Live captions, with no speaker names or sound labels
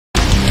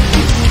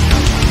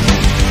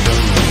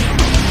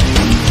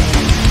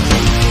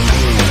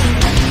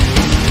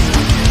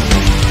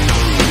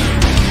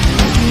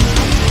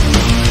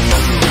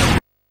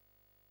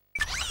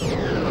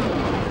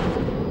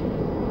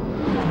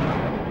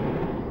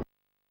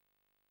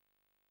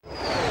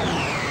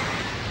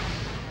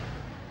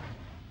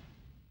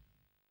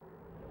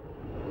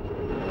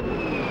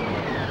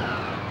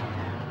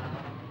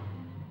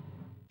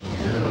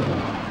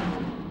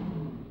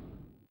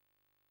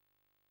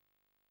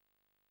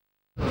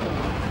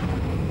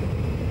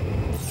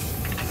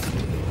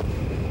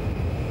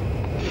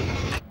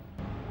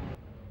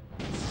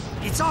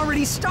It's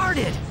already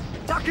started!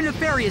 Dr.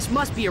 Nefarious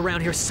must be around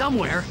here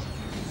somewhere.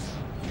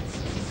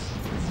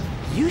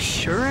 You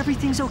sure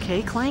everything's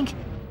okay, Clank?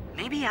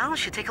 Maybe Al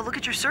should take a look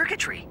at your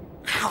circuitry.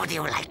 How do you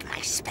like my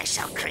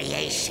special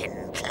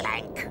creation,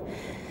 Clank?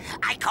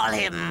 I call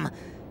him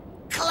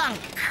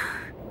Klunk.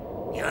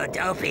 Your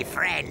dopey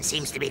friend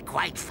seems to be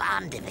quite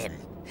fond of him.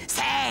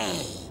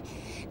 Say,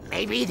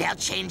 maybe they'll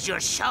change your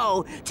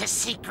show to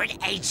Secret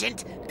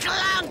Agent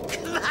Klunk!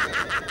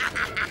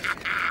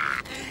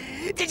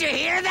 Did you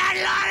hear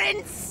that,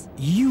 Lawrence?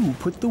 You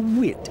put the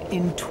wit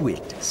in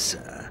twit,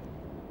 sir.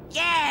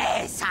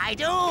 Yes, I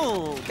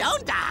do,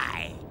 don't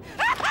I?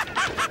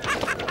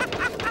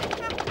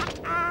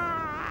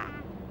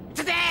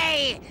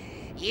 Today,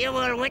 you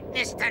will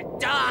witness the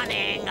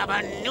dawning of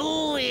a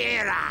new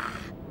era.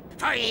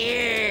 For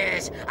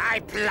years,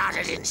 I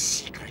plotted in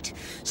secret,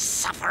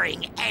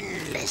 suffering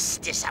endless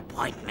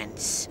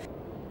disappointments.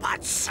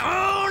 But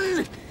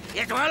soon,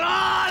 it will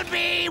all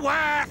be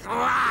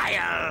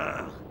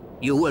worthwhile.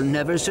 You will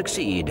never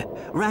succeed.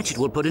 Ratchet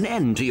will put an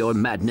end to your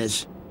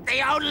madness.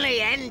 The only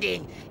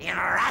ending in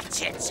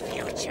Ratchet's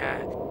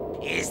future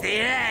is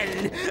the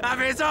end of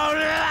his own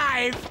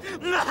life.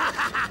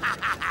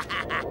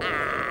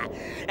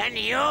 And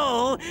you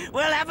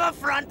will have a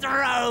front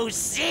row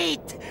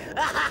seat.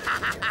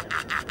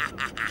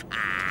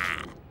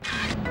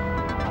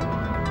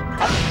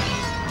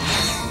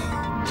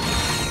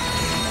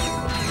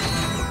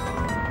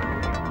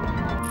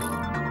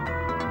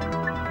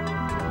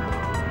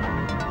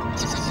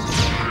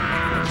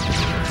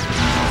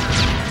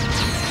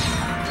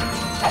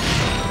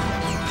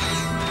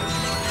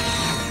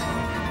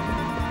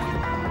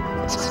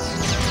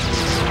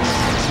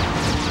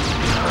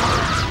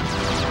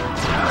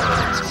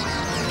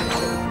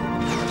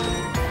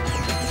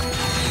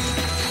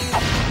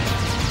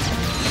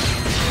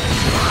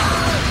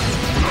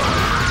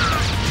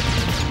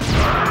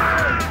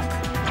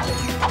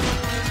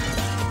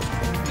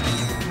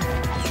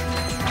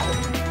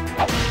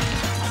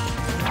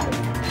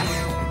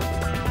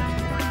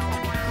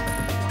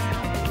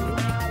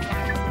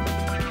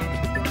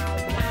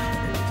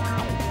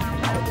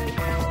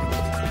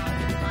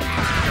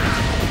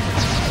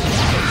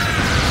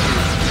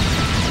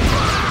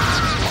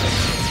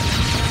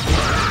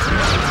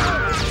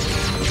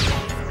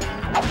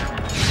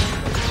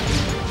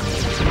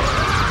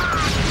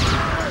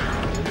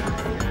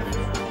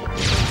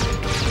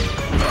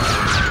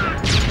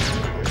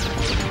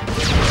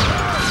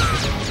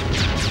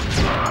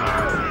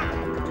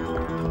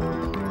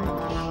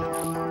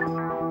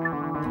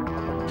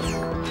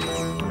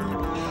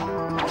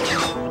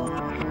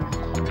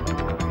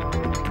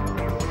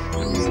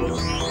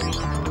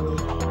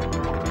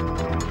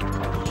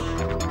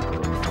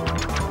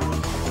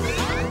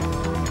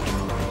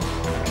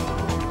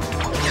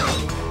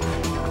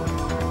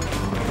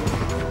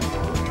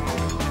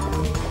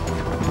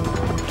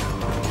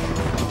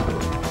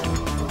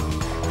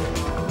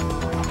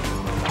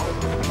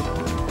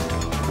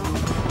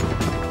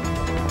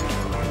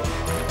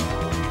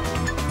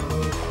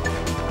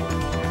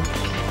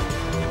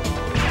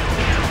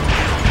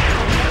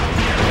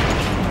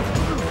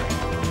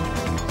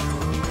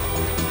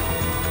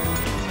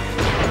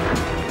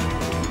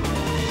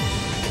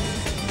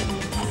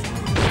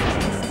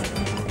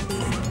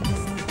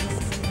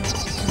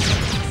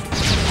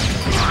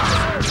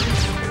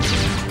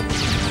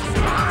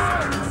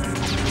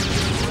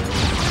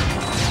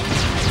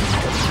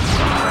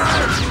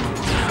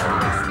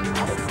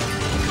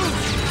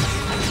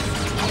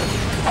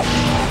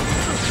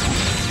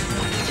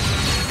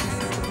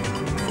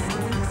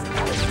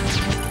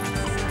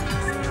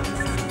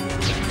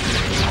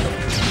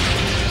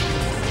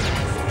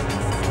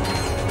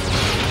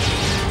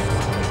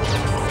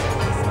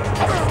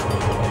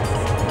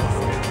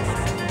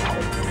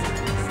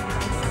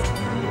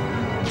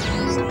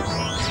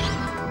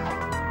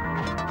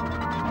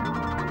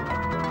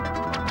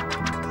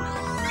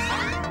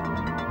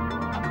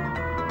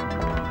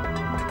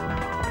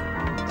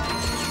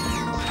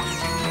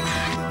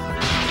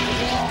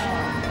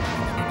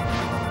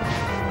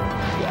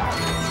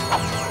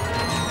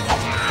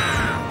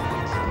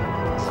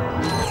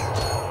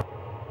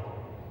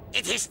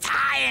 It is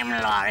time,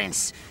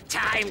 Lawrence.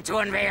 Time to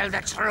unveil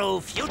the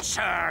true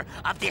future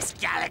of this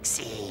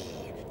galaxy.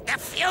 The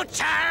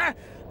future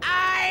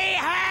I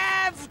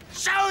have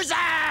chosen!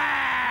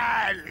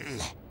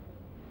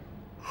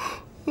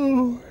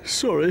 Oh,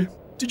 sorry.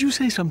 Did you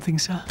say something,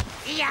 sir?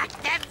 The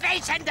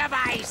activation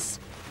device!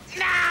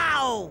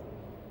 Now!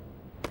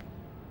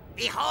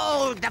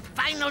 Behold the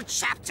final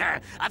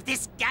chapter of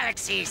this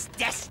galaxy's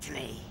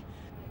destiny.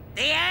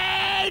 The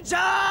Age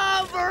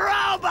of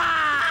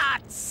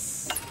Robots!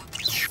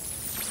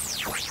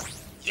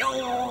 You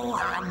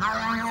are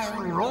my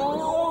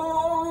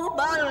robot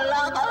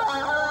lover.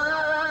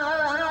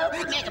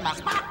 Making my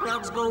spark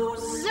plugs go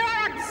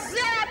zap,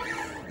 zap,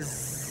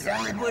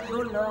 zap with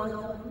your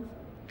love.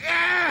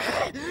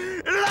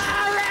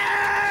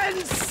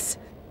 Lawrence!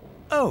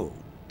 Oh,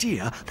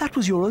 dear. That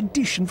was your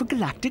audition for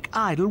Galactic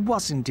Idol,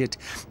 wasn't it?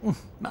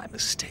 My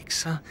mistake,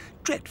 sir.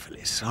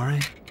 Dreadfully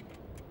sorry.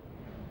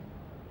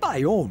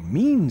 By all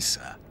means,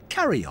 sir.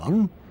 Carry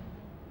on.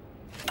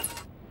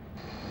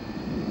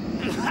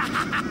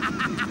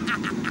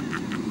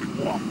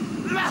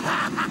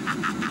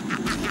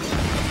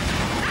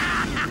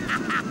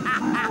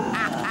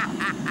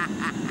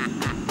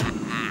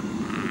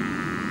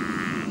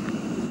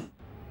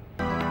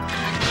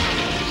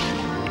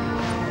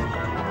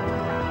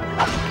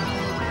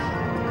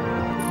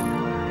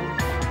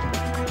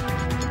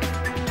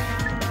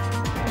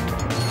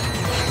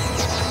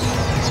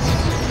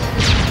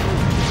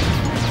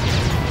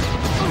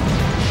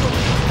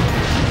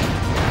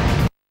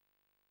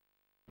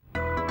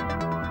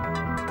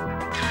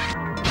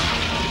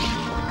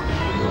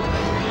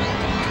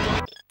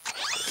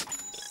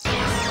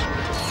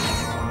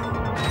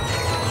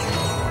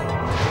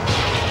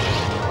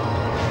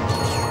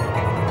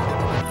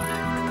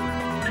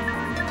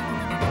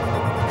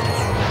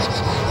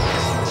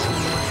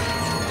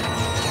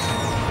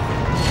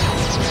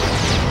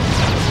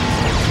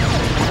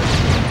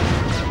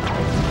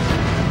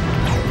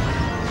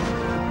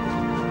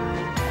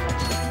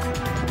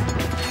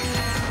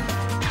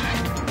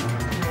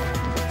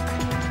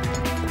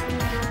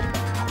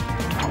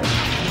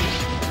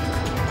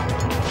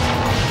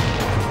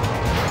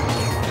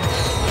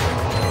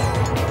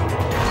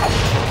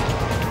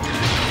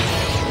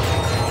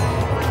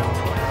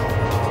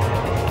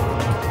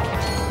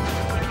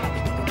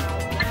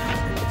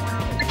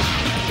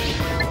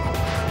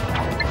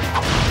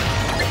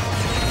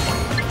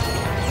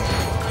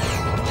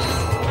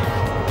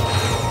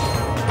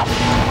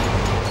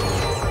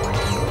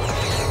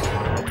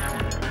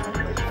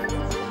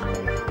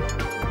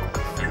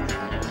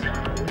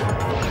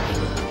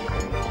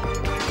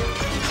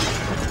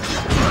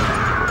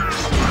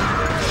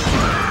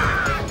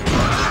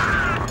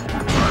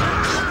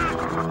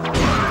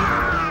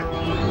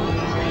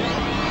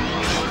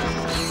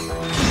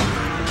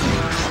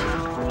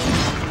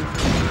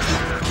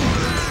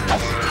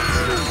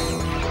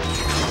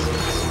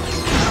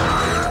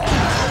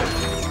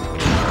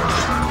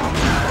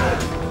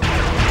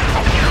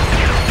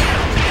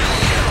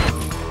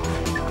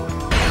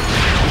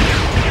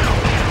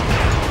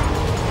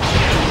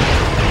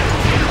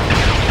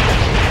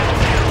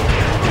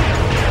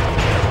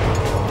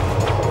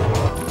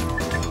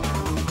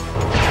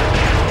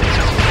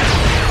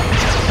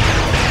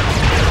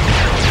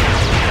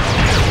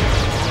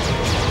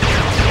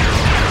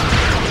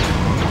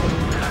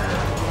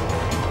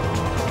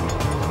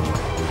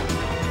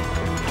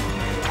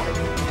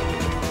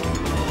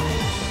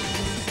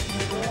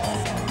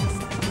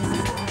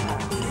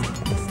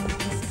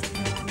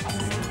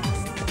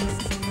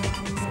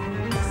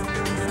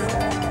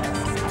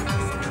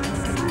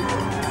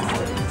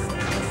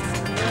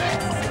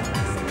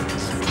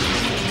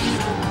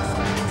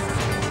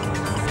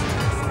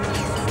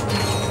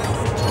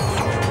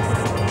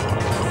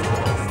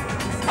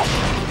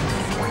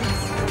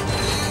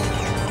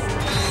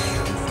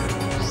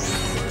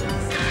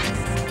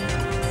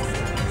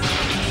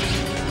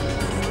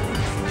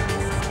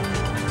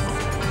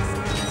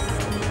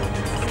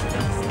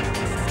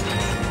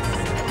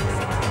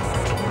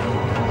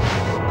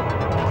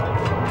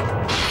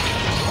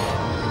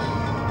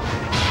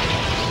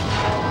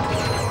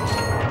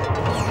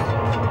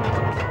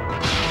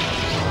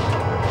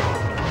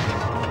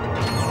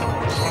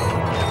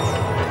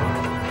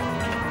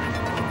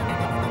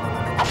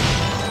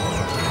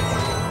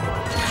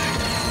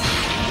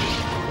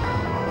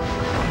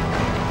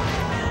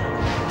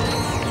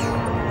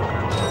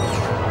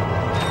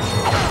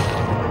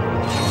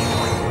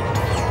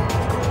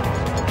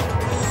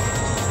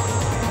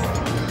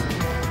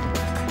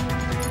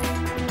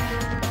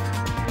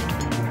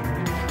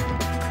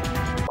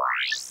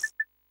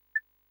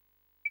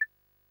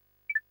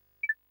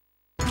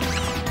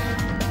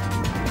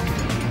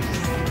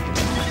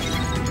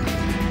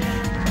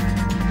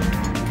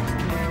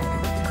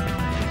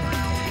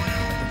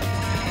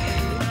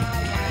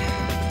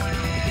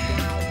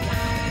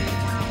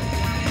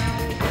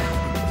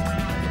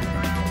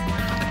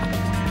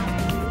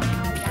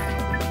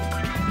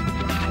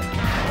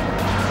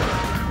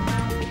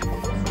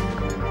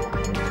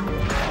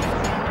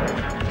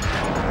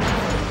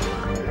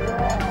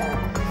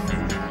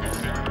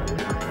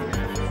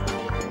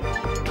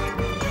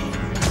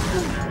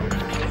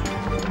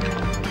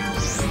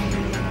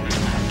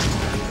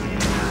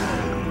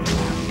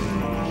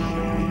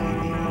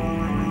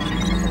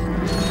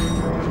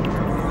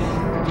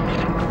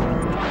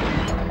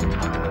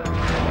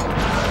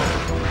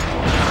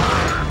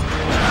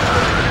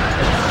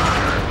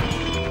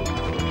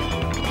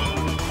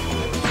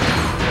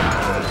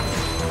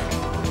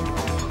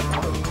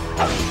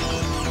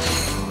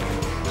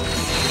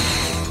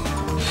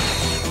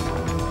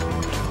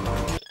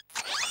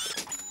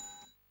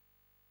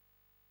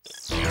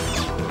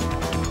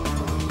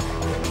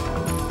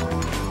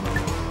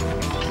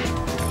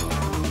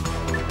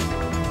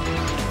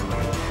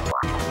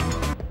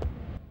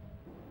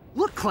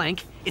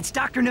 Clank, it's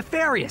Dr.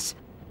 Nefarious,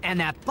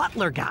 and that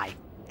butler guy.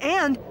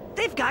 And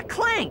they've got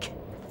Clank.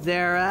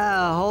 They're,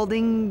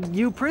 holding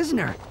you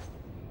prisoner.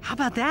 How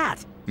about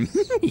that?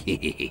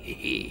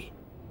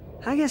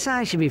 I guess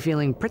I should be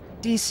feeling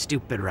pretty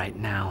stupid right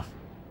now.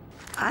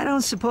 I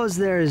don't suppose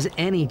there's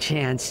any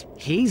chance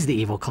he's the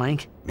evil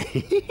Clank.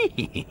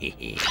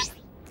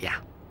 Yeah,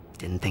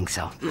 didn't think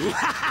so.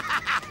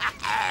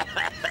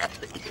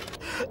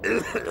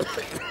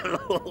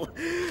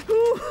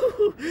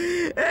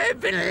 I've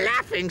been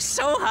laughing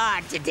so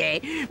hard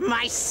today,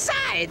 my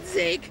sides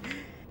ache.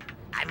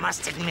 I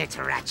must admit,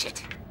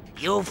 Ratchet,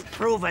 you've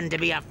proven to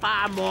be a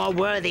far more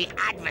worthy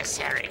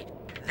adversary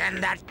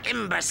than that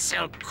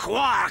imbecile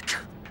qwark.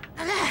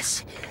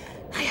 Alas,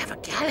 I have a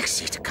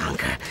galaxy to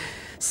conquer,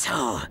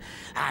 so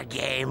our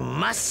game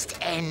must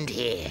end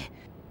here.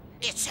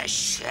 It's a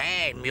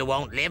shame you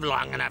won't live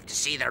long enough to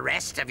see the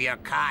rest of your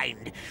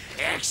kind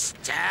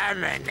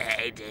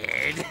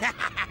exterminated.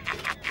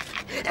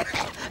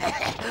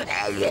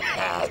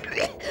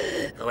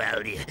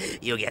 Well,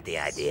 you get the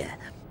idea.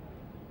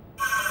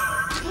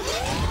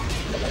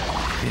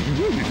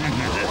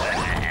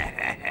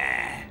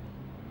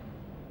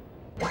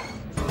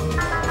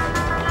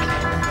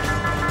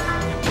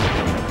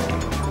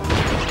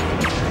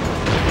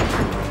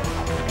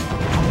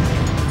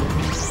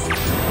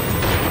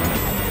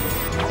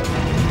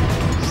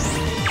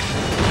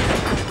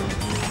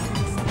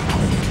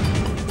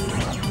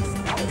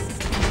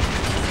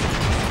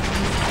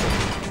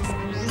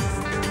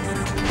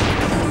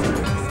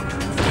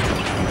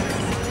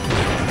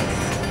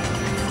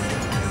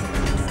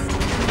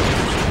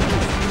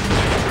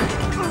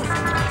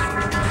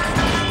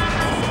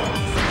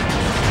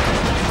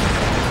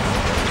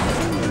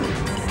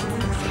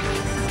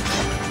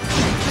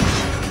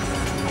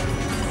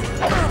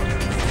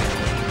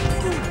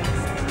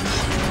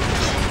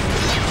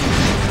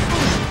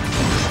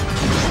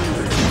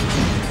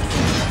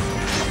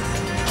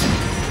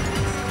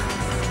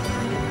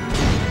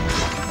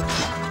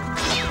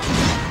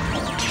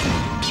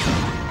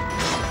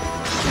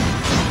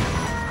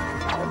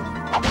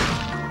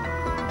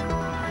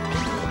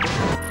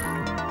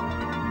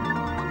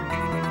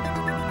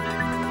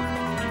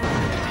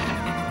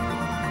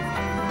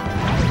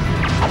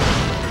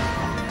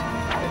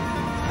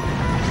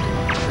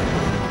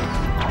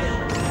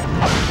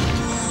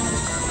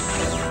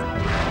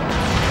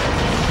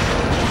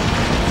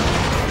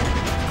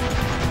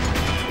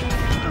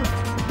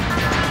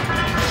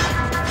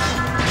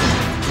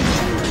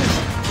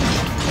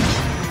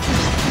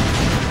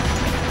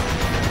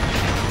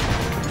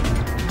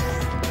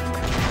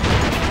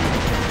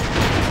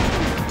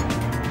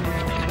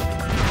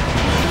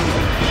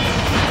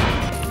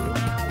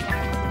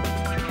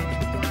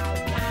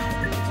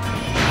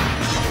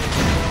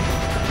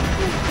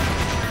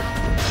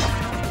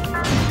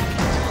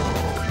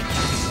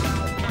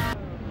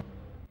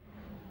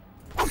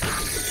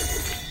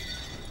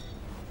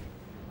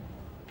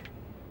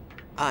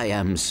 I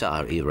am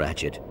sorry,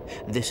 Ratchet.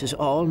 This is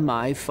all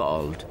my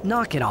fault.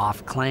 Knock it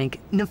off, Clank.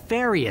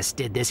 Nefarious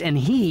did this, and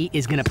he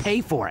is gonna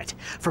pay for it.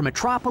 For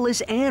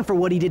Metropolis and for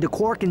what he did to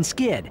Qwark and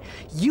Skid.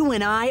 You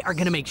and I are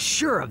gonna make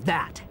sure of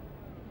that.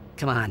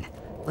 Come on,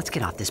 let's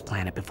get off this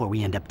planet before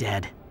we end up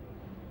dead.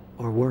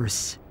 Or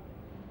worse.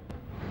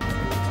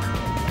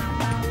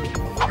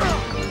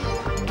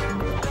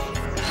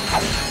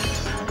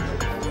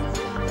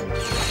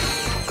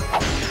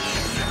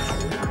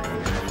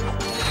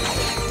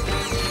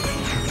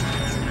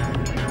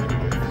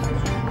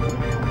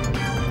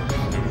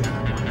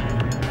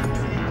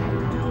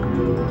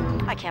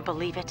 I can't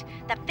believe it.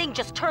 That thing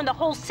just turned the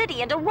whole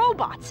city into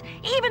robots,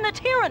 even the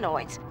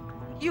Tyrannoids.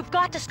 You've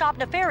got to stop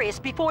Nefarious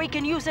before he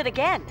can use it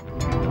again.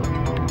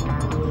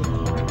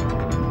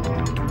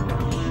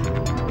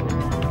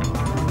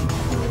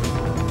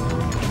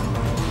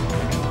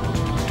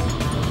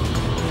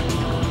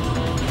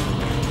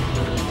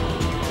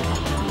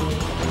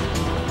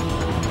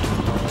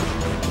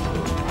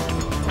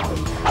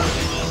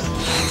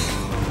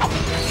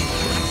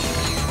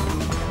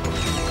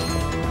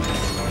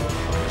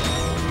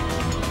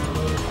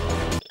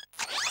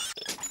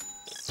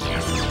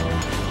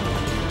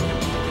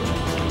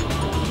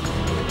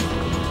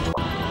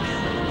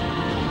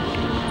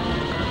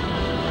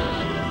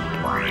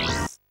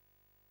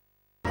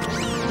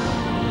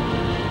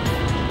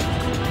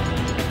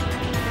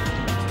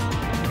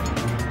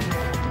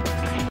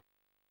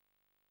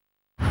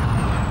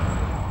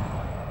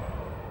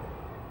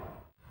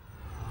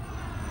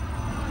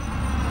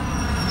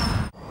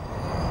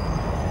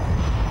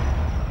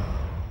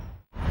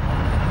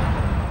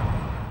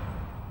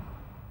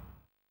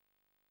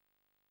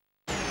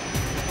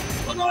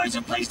 The Lloyds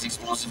have placed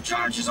explosive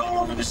charges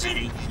all over the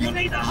city. You'll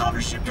need the hover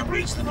ship to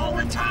reach them all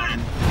in time.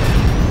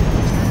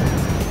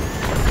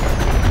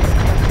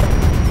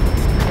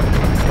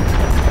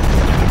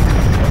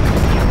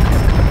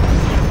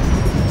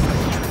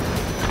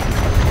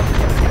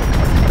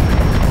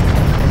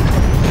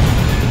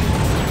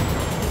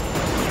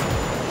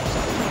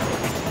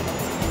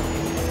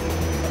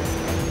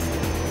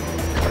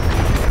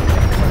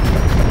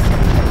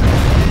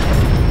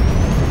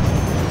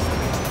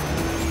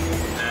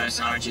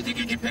 Sarge, you think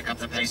you can pick up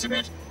the pace a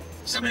bit?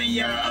 Some of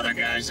the other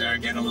guys are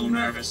getting a little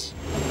nervous.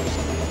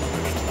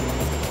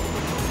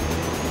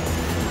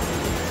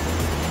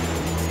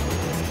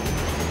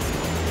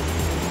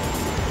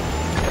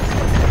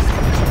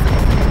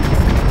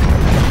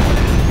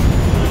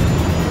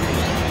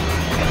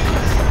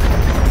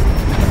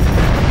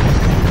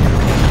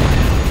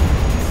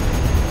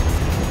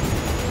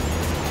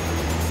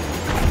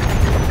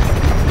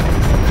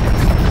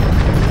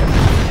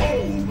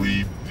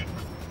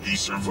 He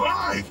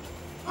survived?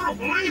 I don't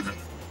believe it.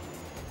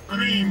 I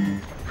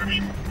mean,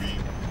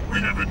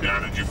 we never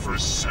doubted you for a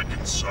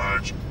second,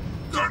 Sarge.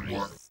 Good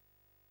work.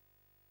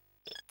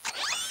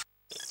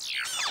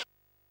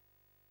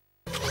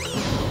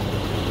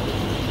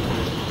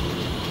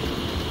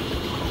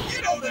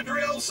 You know the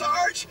drill,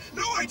 Sarge.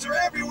 Noids are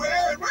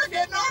everywhere, and we're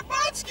getting our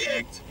butts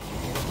kicked.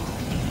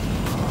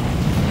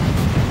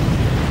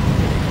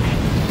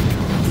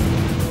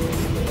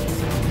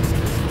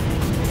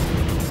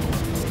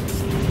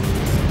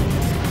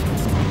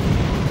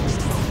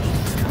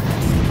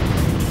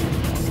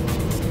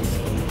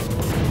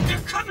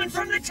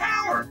 From the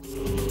tower!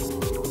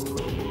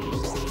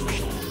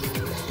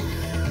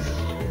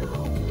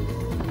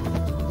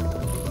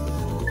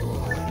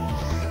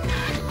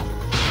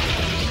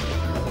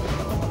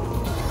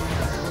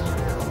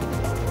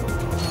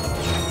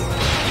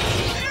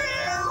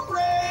 Air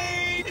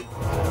raid!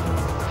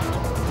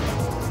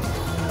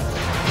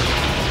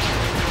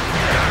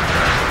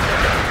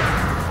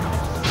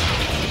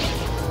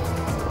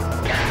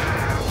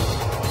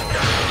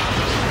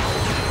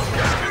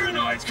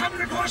 Paranoids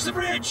coming across the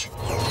bridge!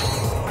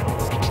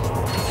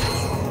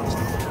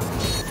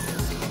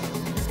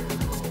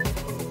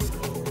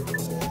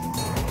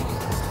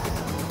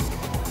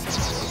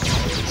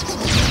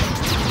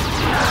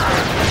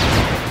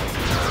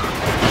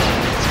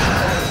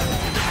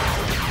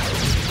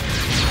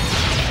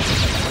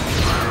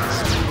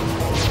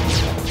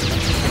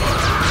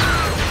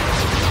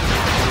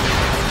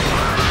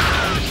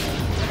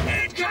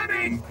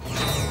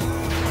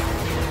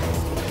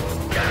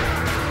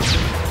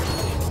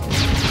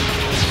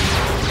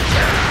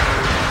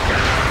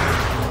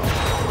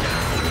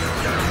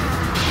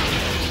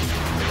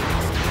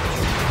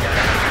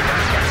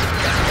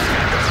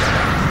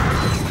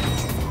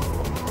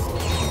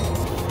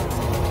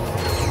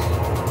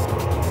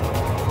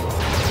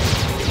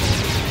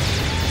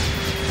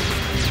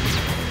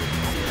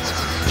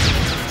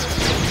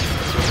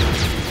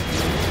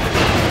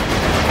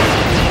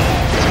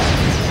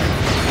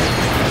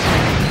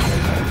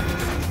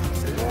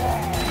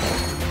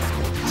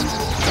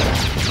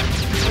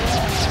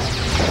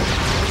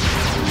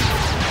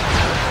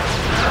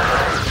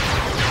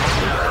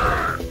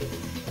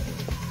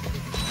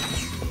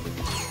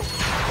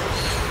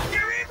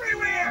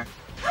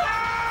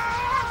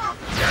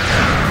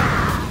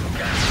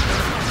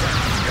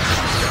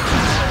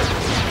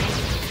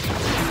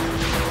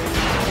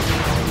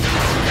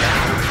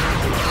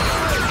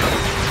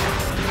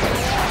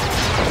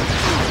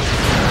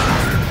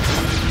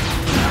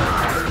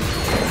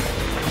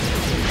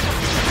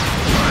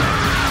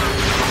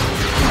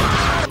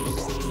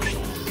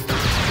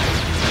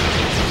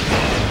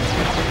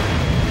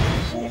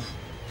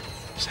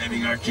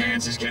 Saving our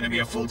cans is gonna be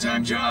a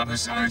full-time job, huh,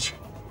 Sarge?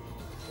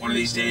 One of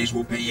these days,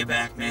 we'll pay you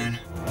back, man.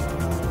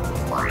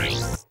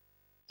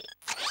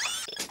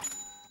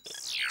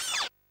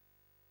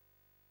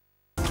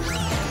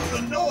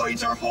 The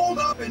Noids are holed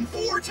up in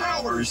 4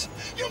 towers.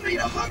 You'll need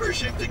a hover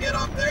ship to get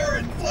up there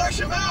and flush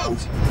them out.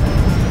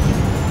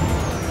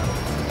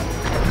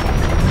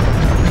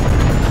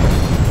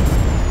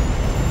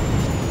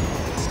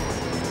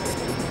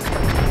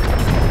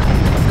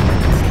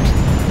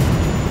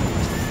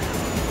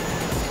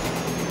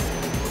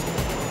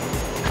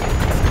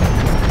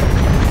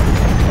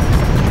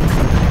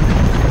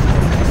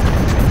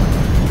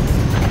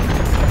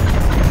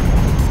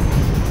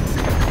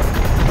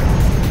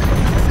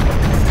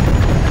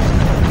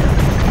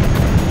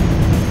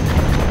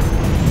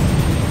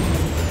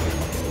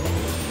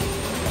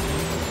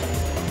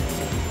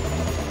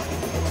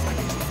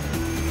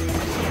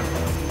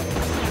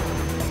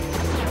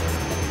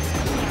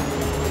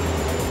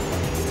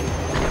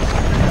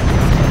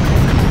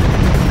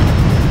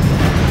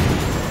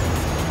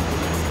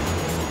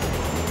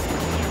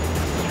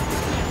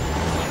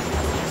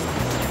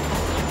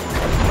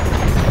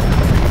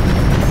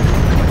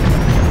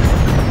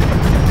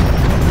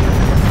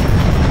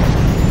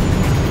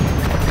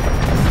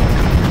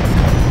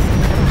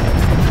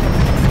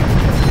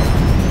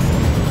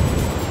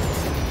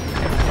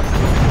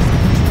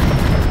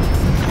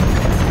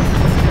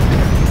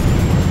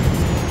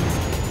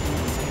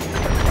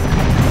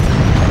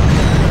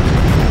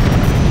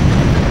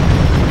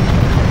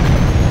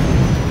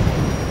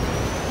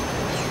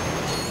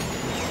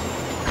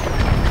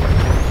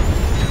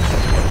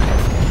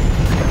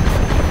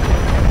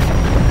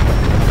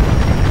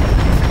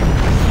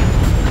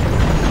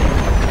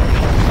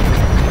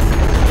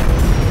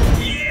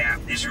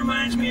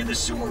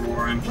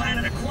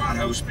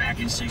 Back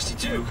in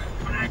 '62,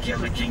 when I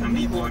killed the King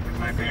Amoeboid with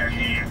my bare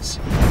hands.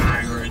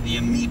 I heard the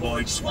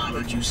Amoeboid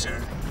swallowed you,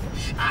 sir.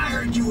 I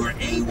heard you were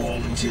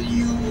AWOL until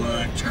you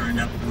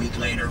turned up a week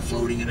later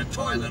floating in a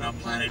toilet on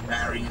planet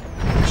Varian.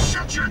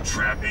 Shut your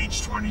trap,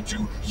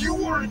 H-22. You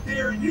weren't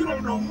there and you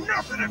don't know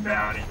nothing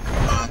about it.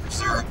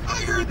 Sir,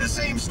 I heard the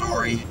same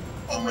story.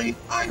 Only,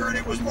 I heard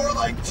it was more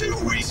like 2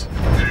 weeks.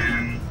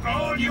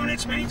 All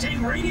units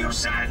maintain radio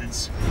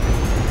silence.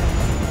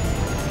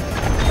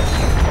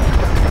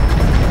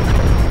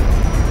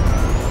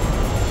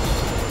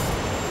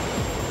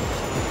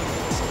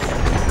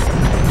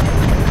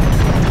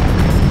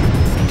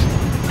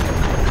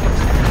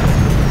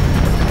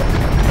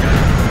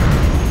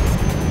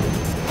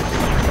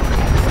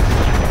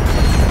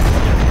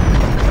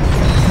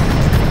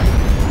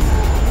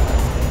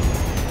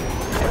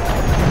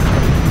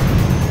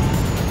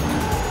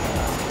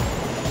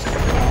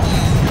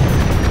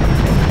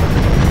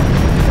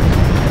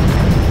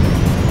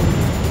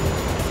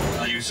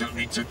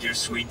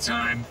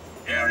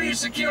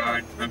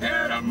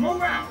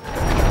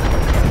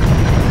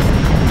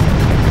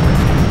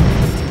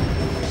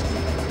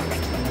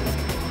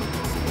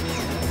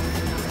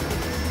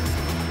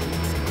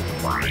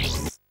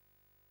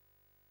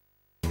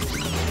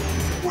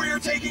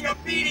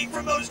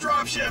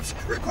 ships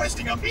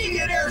requesting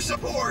immediate air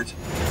support!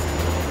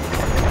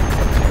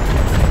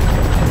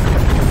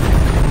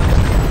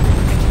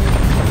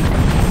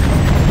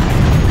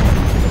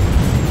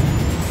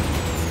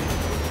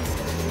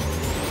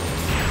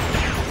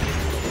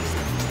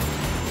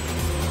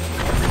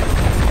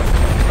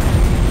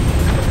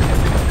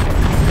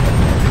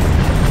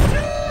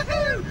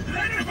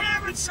 Let it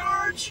happen,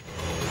 Sarge!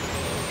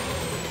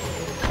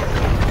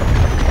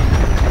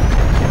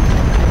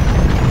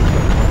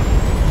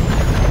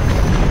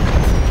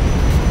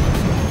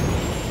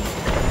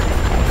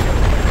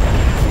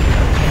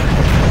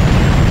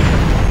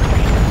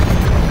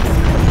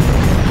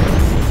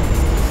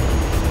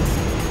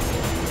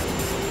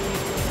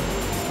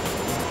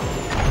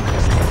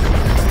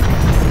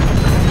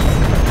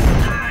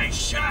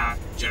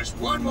 Just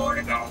one more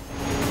to go.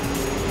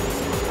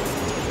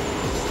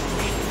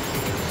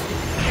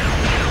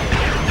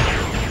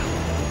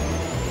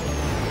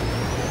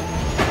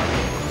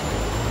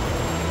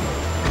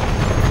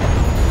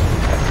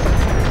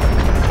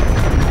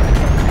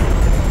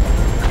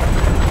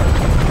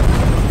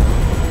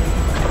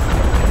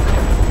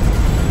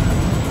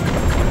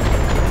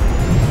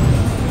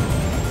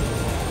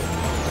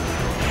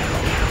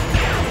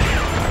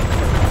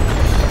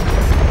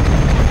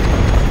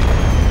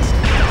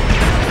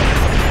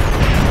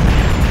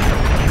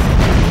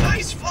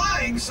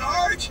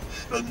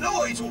 The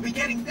Noids will be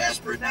getting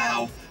desperate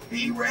now.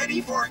 Be ready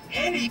for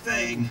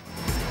anything.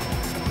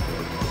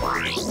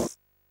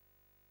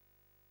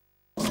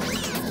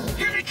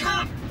 Here they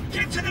come!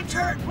 Get to the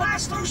turret!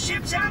 Blast those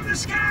ships out of the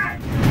sky!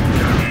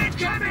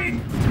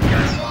 Incoming!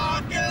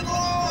 Lock and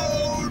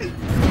load!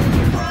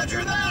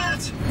 Roger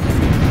that!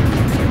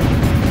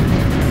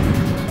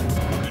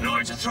 The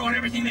Noids are throwing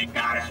everything they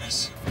got at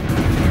us.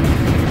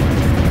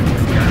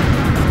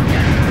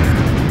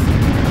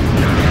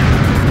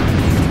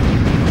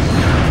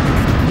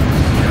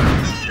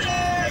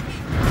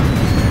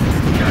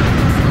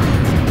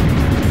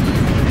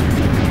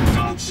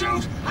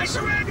 I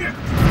surrender!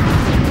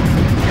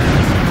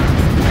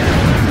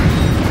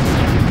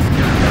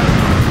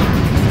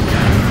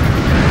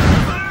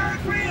 Fire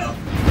at will!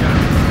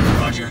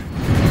 Roger.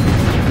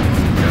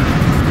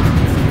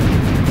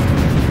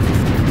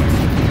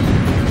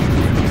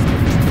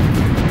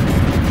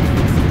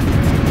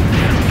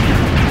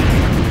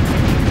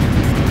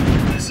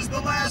 This is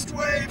the last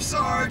wave,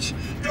 Sarge!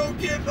 Don't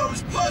give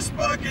those puss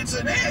buckets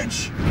an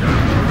inch!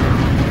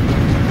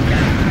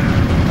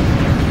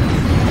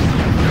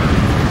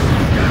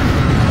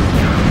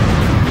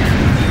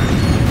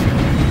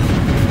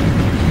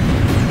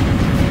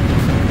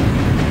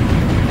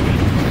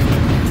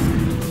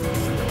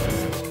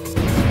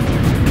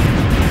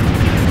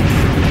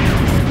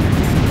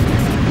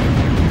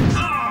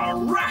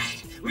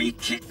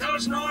 Kick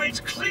those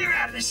Noids clear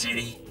out of the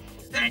city.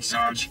 Thanks,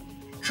 Sarge.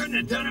 Couldn't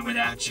have done it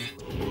without you.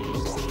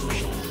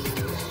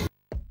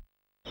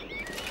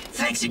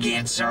 Thanks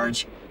again,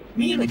 Sarge.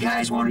 Me and the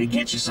guys wanted to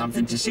get you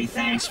something to say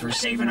thanks for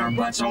saving our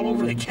butts all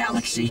over the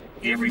galaxy.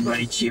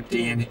 Everybody chipped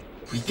in.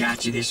 We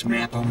got you this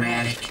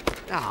map-o-matic.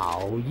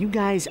 Oh, you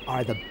guys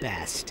are the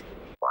best.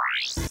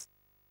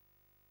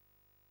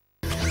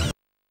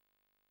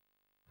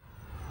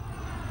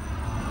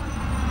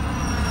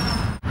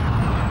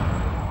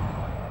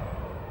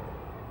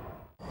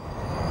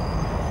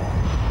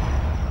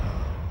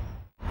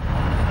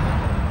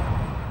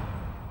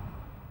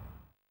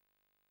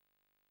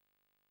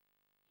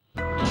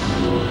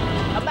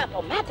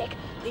 Map-o-matic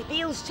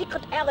reveals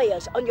secret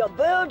areas on your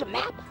world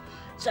map.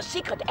 The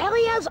secret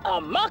areas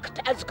are marked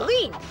as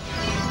green.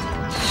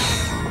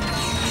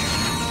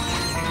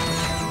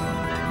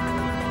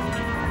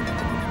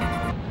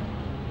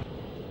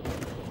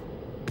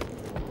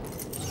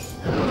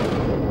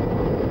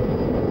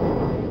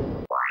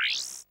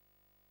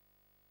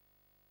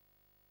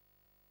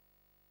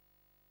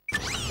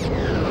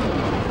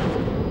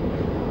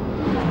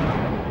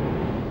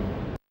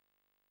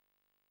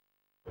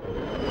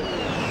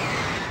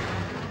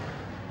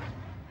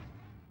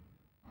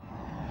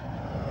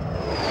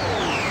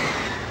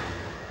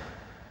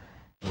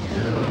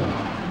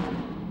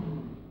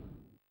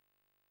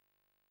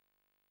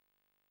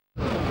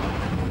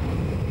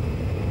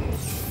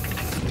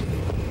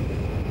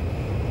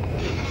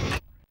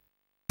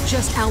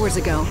 Just hours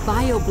ago,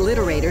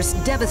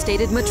 Biobliterators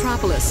devastated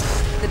Metropolis.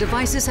 The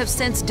devices have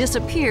since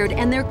disappeared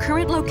and their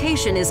current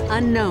location is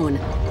unknown.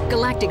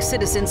 Galactic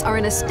citizens are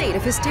in a state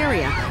of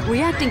hysteria,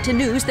 reacting to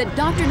news that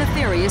Dr.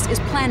 Nefarious is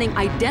planning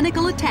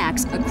identical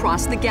attacks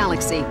across the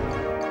galaxy.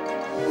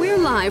 We're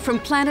live from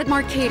planet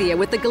Marcadia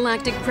with the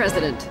Galactic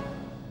President.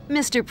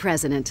 Mr.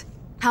 President,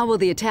 how will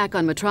the attack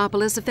on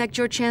Metropolis affect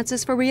your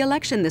chances for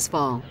re-election this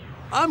fall?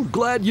 I'm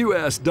glad you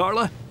asked,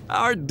 Darla.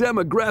 Our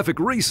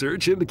demographic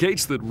research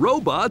indicates that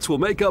robots will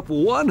make up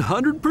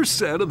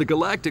 100% of the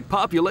galactic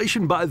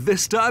population by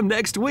this time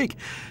next week.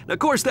 Now, of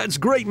course, that's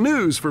great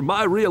news for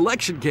my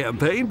re-election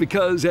campaign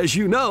because, as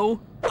you know,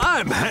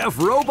 I'm half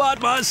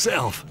robot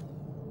myself.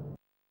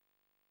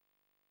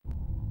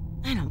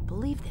 I don't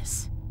believe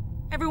this.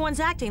 Everyone's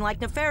acting like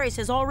Nefarious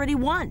has already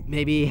won.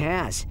 Maybe he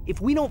has. If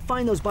we don't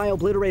find those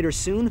Biobliterators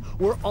soon,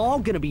 we're all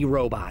gonna be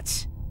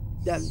robots.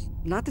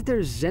 Not that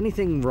there's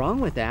anything wrong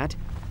with that.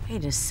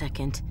 Wait a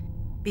second.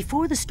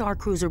 Before the Star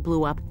Cruiser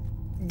blew up,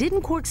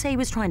 didn't Qwark say he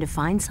was trying to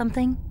find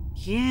something?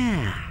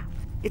 Yeah.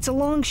 It's a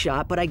long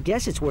shot, but I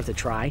guess it's worth a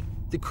try.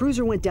 The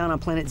cruiser went down on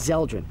planet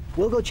Zeldrin.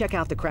 We'll go check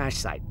out the crash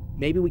site.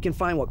 Maybe we can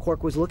find what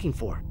Qwark was looking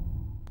for.